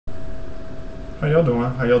How y'all doing?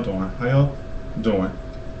 How y'all doing? How y'all doing?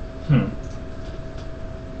 Hmm.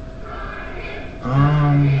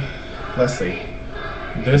 Let's see.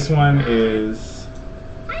 This one is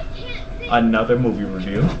another movie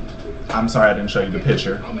review. I'm sorry I didn't show you the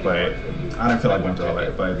picture, but I didn't feel like going through all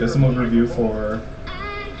that. But this is a movie review for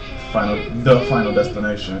The Final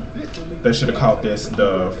Destination. They should have called this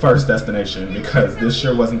The First Destination because this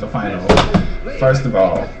sure wasn't the final. First of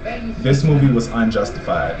all, this movie was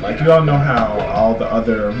unjustified. Like, you all know how all the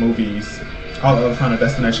other movies, all the other Final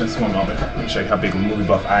Destinations swim over. Let me show you how big of a movie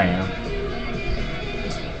buff I am.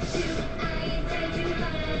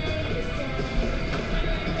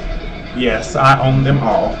 Yes, I own them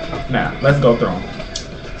all. Now, let's go through them.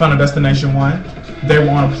 Final Destination 1, they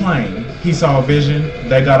were on a plane. He saw a vision,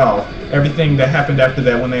 they got off. Everything that happened after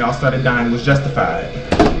that when they all started dying was justified.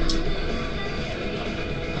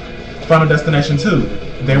 Final Destination 2,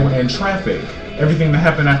 they were in traffic. Everything that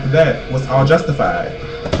happened after that was all justified.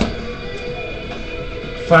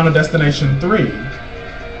 Final Destination 3,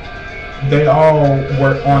 they all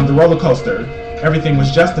were on the roller coaster. Everything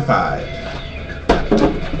was justified.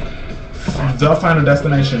 The Final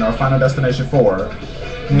Destination, or Final Destination 4,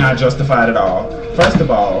 not justified at all. First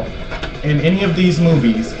of all, in any of these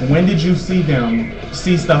movies, when did you see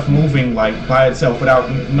stuff moving like by itself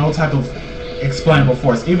without no type of explainable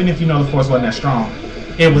force? Even if you know the force wasn't that strong,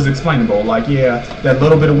 it was explainable. Like, yeah, that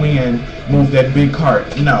little bit of wind moved that big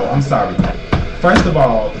cart. No, I'm sorry. First of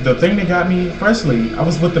all, the thing that got me, firstly, I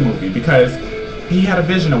was with the movie because he had a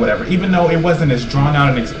vision or whatever. Even though it wasn't as drawn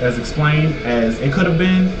out and as explained as it could have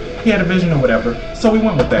been, he had a vision or whatever. So we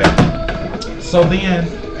went with that. So then,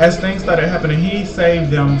 as things started happening, he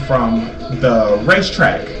saved them from the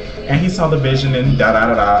racetrack. And he saw the vision and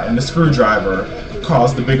da-da-da-da, and the screwdriver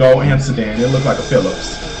caused the big old incident. It looked like a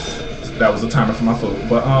Phillips. That was a timer for my food.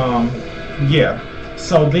 But, yeah.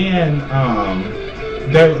 So then,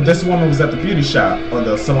 this woman was at the beauty shop, or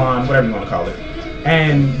the salon, whatever you want to call it.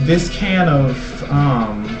 And this can of,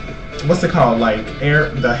 what's it called, like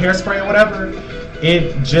the hairspray or whatever,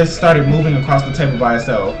 it just started moving across the table by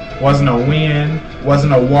itself. Wasn't no wind,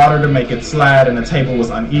 wasn't no water to make it slide, and the table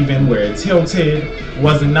was uneven where it tilted.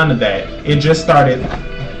 Wasn't none of that. It just started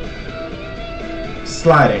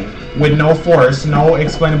sliding with no force, no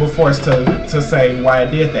explainable force to say why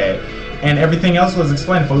it did that. And everything else was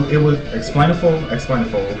explainable. It was explainable,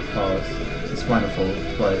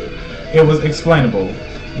 but it was explainable.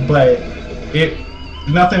 But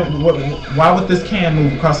why would this can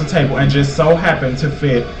move across the table and just so happen to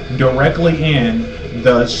fit directly in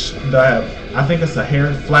the I think it's a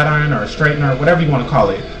hair flat iron or a straightener, whatever you want to call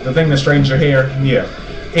it, the thing that straightens your hair. Yeah,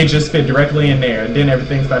 it just fit directly in there, and then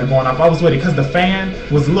everything started going off. I was with it because the fan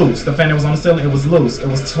was loose. The fan that was on the ceiling, it was loose. It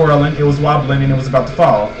was twirling, it was wobbling, and it was about to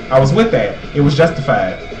fall. I was with that. It was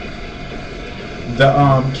justified. The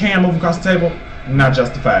can move across the table, not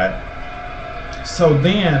justified. So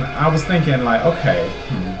then I was thinking, like, okay,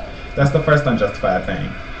 that's the first unjustified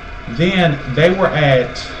thing. Then they were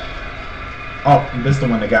at, oh, this is the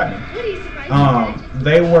one that got me.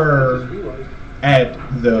 They were at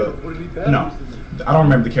no, I don't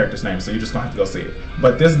remember the character's name, so you're just gonna have to go see it.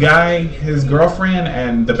 But this guy, his girlfriend,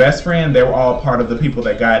 and the best friend, they were all part of the people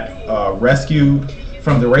that got rescued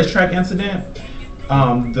from the racetrack incident.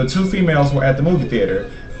 The two females were at the movie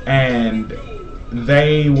theater, and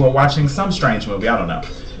they were watching some strange movie, I don't know,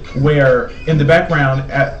 where in the background,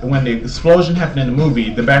 when the explosion happened in the movie,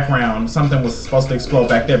 the background, something was supposed to explode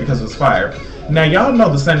back there because it was fire. Now, y'all know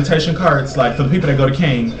the sanitation carts, like for the people that go to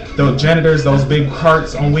King, those janitors, those big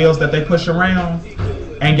carts on wheels that they push around,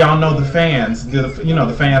 and y'all know the fans, the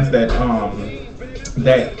fans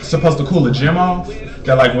that supposed to cool the gym off,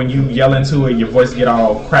 that like when you yell into it, your voice get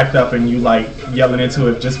all cracked up and you like yelling into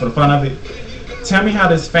it just for the fun of it. Tell me how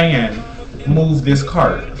this fan move this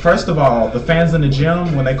cart. First of all, the fans in the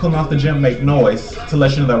gym, when they cool off the gym, make noise to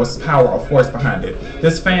let you know there was power or force behind it.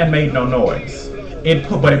 This fan made no noise.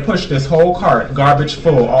 But it pushed this whole cart, garbage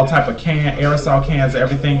full, all type of aerosol cans,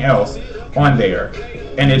 everything else on there.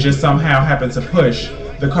 And it just somehow happened to push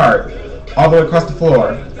the cart all the way across the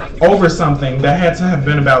floor over something that had to have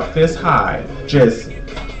been about this high, just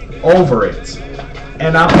over it.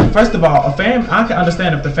 And first of all, a fan, I can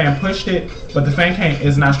understand if the fan pushed it, but the fan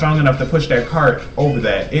is not strong enough to push that cart over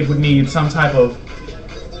that. It would need some type of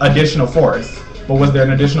additional force. But was there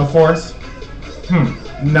an additional force?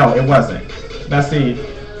 No, it wasn't. Now see,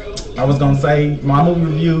 I was gonna say my movie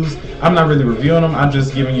reviews, I'm not really reviewing them, I'm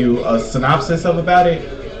just giving you a synopsis of about it.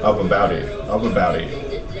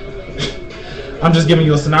 I'm just giving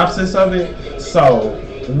you a synopsis of it. So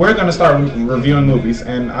we're gonna start reviewing movies,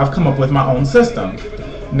 and I've come up with my own system.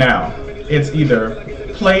 Now, it's either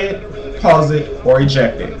play it, pause it, or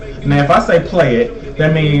eject it. Now, if I say play it,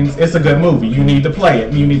 that means it's a good movie. You need to play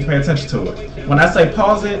it. You need to pay attention to it. When I say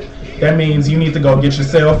pause it, that means you need to go get your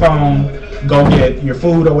cell phone, go get your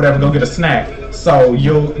food or whatever, go get a snack. So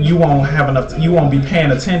you won't have enough. You won't be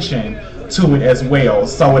paying attention to it as well.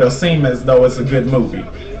 So it'll seem as though it's a good movie.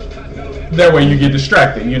 That way you get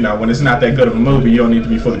distracted. You know, when it's not that good of a movie, you don't need to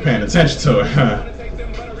be fully paying attention to it.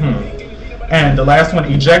 And the last one,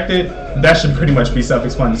 ejected. That should pretty much be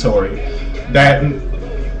self-explanatory. That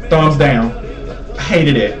thumbs down.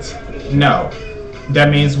 Hated it. No. That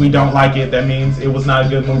means we don't like it. That means it was not a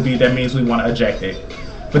good movie. That means we want to eject it.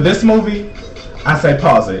 For this movie, I say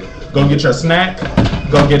pause it. Go get your snack.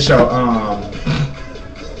 Go get your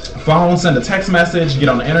phone. Send a text message. Get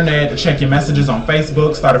on the internet. Check your messages on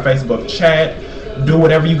Facebook. Start a Facebook chat. Do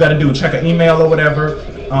whatever you got to do. Check an email or whatever.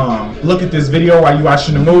 Look at this video while you're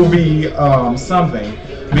watching the movie. Something.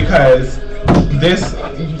 Because this,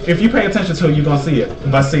 if you pay attention to it, you're going to see it.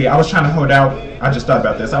 But see, I was trying to hold out. I just thought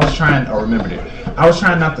about this. I was trying, or remembered it. I was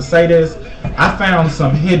trying not to say this. I found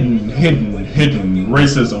some hidden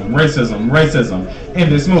racism in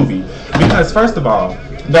this movie. Because first of all,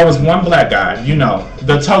 there was one black guy, you know,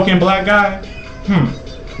 the token black guy.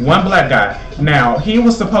 One black guy. Now, he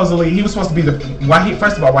was supposed to be the, why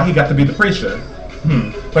he got to be the preacher.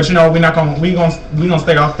 But you know, we gonna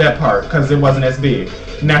stay off that part because it wasn't as big.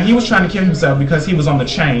 Now, he was trying to kill himself because he was on the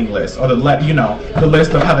chain list, or the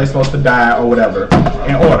list of how they're supposed to die or whatever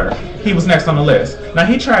in order. He was next on the list. Now,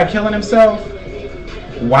 he tried killing himself.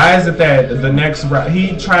 Why is it that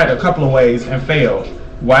he tried a couple of ways and failed?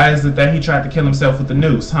 Why is it that he tried to kill himself with the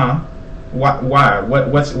noose, huh? Why?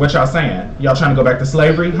 What y'all saying? Y'all trying to go back to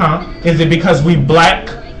slavery, huh? Is it because we black?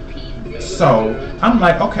 So I'm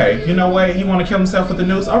like, okay, you know what? He want to kill himself with the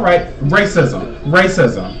noose? All right, racism.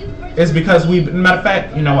 It's because matter of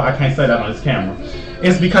fact, you know what? I can't say that on this camera.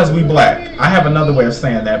 It's because we black. I have another way of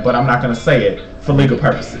saying that, but I'm not going to say it for legal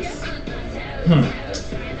purposes.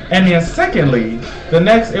 And then secondly,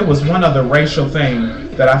 it was one other racial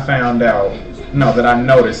thing that I found out, that I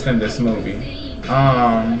noticed in this movie.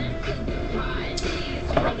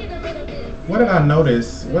 What did I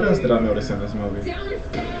notice? What else did I notice in this movie?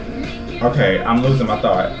 Okay, I'm losing my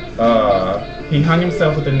thought. He hung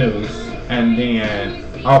himself with the noose, and then,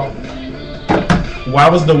 why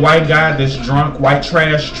was the white guy, this drunk, white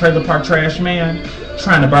trash, trailer park trash man,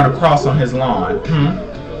 trying to burn a cross on his lawn?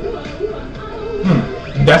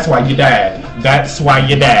 That's why you died. That's why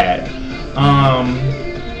you died.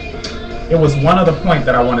 It was one other point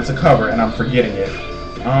that I wanted to cover, and I'm forgetting it.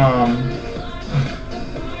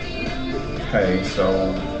 Okay,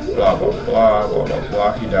 so blah blah blah blah blah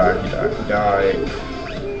blah. He died.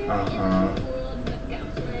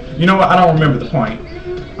 You know what? I don't remember the point.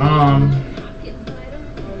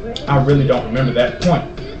 I really don't remember that point.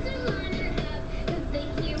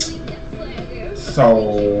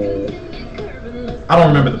 So I don't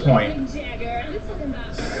remember the point.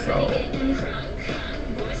 So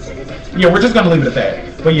yeah, we're just gonna leave it at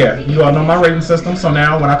that. But yeah, you all know my rating system. So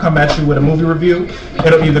now when I come at you with a movie review,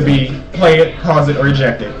 it'll either be play it, pause it, or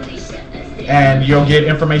eject it. And you'll get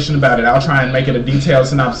information about it. I'll try and make it a detailed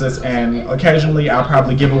synopsis, and occasionally I'll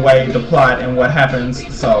probably give away the plot and what happens.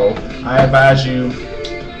 So I advise you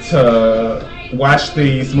to watch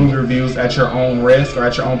these movie reviews at your own risk or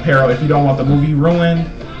at your own peril. If you don't want the movie ruined,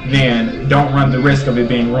 then don't run the risk of it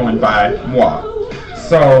being ruined by moi.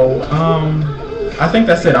 So I think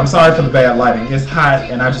that's it. I'm sorry for the bad lighting. It's hot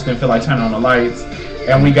and I just didn't feel like turning on the lights.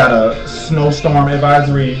 And we got a snowstorm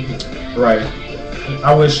advisory. Right.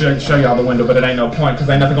 I wish I show y'all the window, but it ain't no point because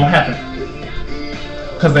ain't nothing gonna happen.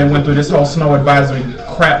 Because they went through this whole snow advisory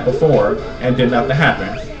crap before and did nothing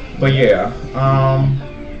happen. But yeah,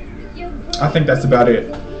 I think that's about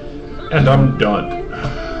it. And I'm done.